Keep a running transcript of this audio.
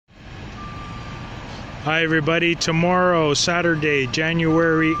Hi everybody, tomorrow, Saturday,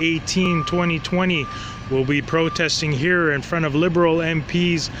 January 18, 2020, we'll be protesting here in front of Liberal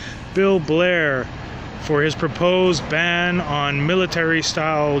MP Bill Blair for his proposed ban on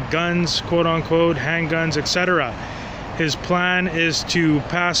military-style guns, quote-unquote, handguns, etc. His plan is to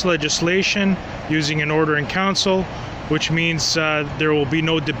pass legislation using an order in council, which means there will be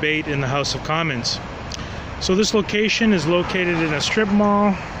no debate in the House of Commons. So this location is located in a strip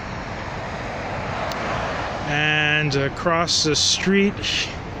mall, and across the street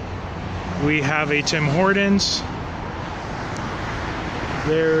we have a Tim Hortons.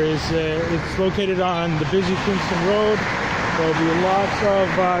 It's located on the busy Kingston Road. There'll be lots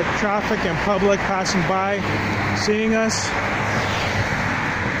of traffic and public passing by, seeing us.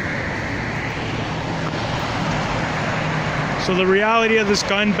 So the reality of this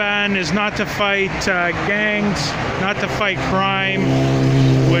gun ban is not to fight gangs, not to fight crime,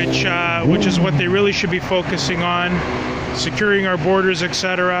 which is what they really should be focusing on, securing our borders,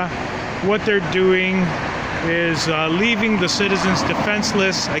 etc. What they're doing is leaving the citizens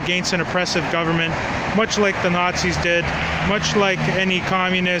defenseless against an oppressive government, much like the Nazis did, much like any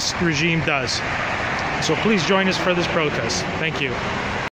communist regime does. So please join us for this protest. Thank you.